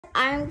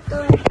I'm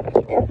going to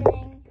be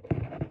opening.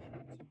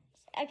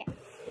 Okay,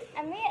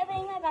 I'm going to be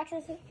opening my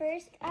boxes.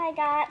 First, I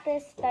got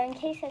this phone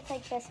case. It's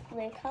like this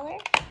blue color.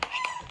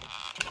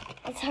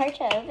 It's hard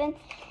to open.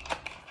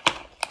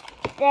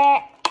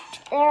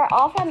 They're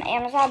all from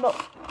Amazon, but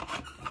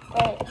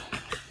wait.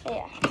 So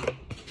yeah.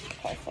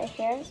 Okay, so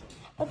here's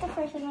what the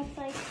first one looks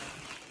like.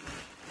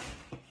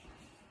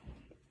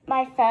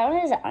 My phone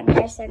is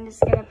under, so I'm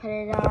just gonna put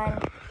it on.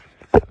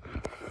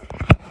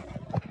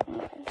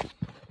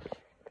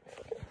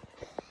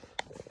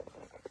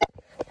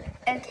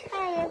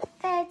 Okay, it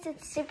fits.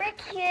 It's super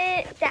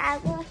cute.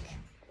 Dad, look.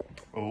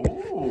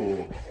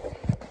 Oh.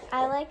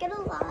 I like it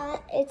a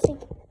lot. It's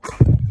like,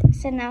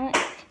 so now it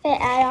fit.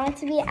 I don't have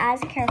to be as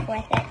careful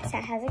with it, so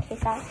it has a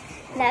case on.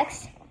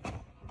 Next,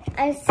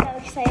 I'm so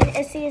excited.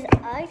 It's these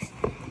Uggs.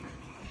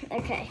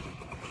 Okay.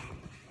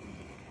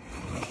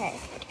 Okay,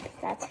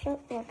 that's what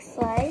it looks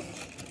like.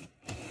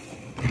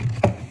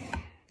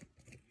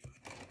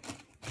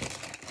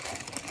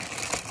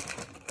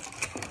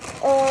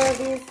 Oh,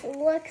 these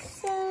look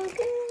so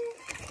good.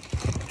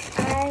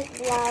 I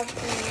love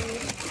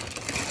these.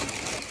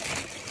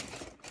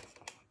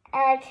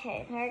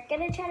 Okay, we're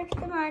gonna try to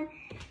put them on.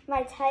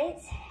 My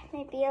tights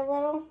may be a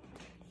little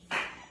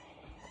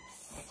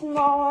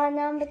small on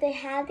them, but they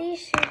have these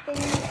shoe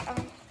things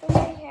on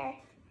right here.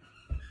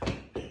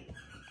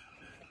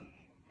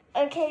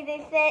 Okay, they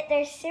fit.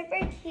 They're super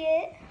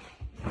cute.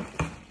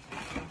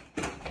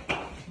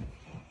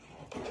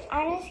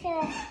 I'm just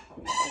gonna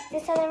take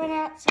this other one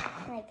out so I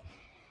can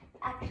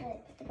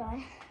actually put them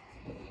on.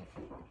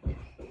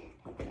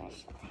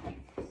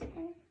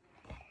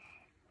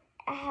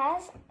 It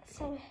has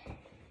some,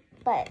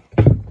 but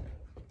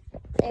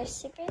they're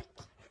super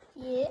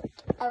cute.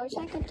 I wish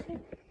I could do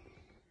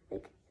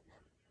like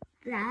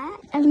that.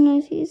 I don't know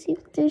if you see,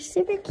 but they're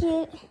super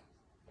cute.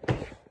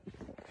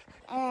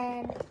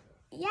 And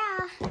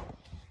yeah,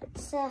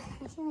 so I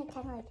can kind of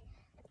put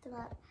them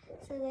up.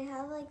 So they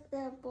have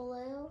the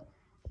blue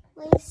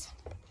lace,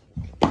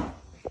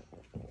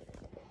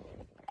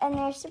 and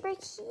they're super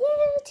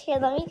cute. Here,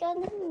 let me go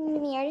in the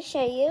mirror to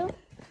show you.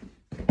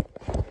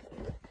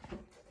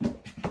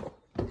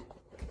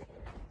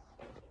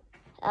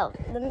 Oh,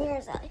 the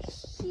mirror's out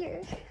here.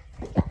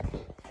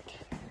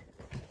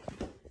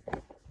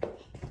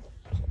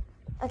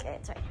 Okay,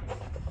 it's right.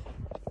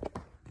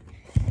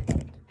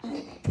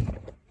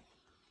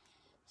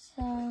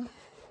 So,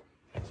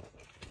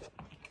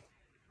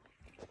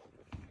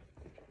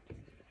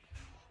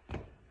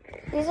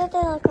 these are what they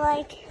look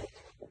like.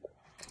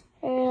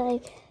 They're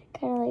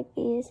kind of like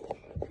these.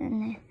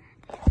 And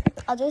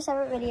I'll do a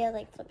separate video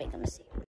flipping them to see.